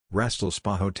Rasstal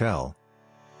Spa Hotel.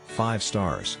 5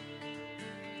 stars.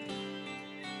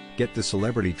 Get the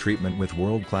celebrity treatment with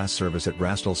world-class service at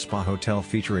Rasstal Spa Hotel,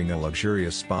 featuring a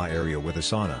luxurious spa area with a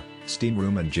sauna, steam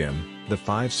room and gym. The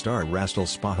 5-star Rasstal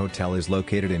Spa Hotel is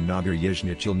located in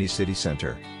Naberezhnye Chelny city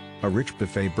center. A rich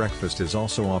buffet breakfast is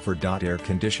also offered.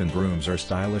 Air-conditioned rooms are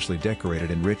stylishly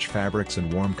decorated in rich fabrics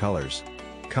and warm colors.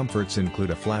 Comforts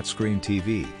include a flat-screen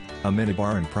TV, a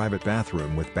minibar and private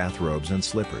bathroom with bathrobes and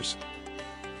slippers.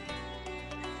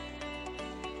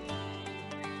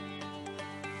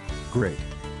 Great.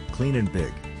 Clean and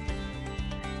big.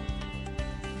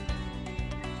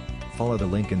 Follow the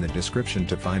link in the description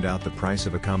to find out the price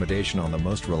of accommodation on the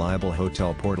most reliable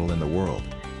hotel portal in the world.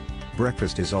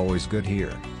 Breakfast is always good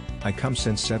here. I come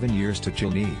since 7 years to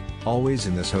Chelny, always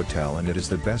in this hotel, and it is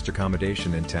the best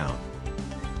accommodation in town.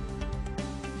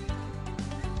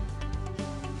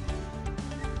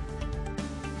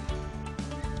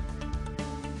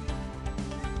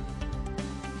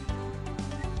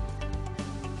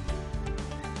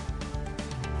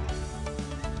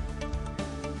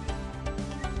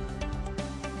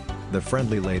 The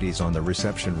friendly ladies on the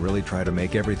reception really try to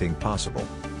make everything possible.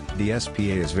 The SPA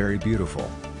is very beautiful.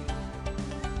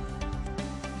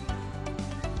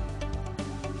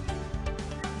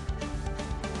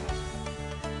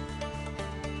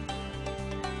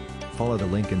 Follow the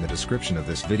link in the description of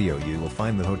this video. You will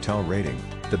find the hotel rating,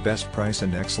 the best price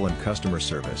and excellent customer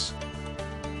service.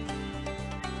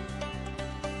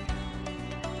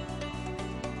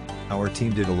 Our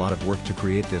team did a lot of work to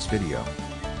create this video.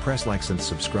 Press likes and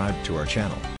subscribe to our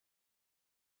channel.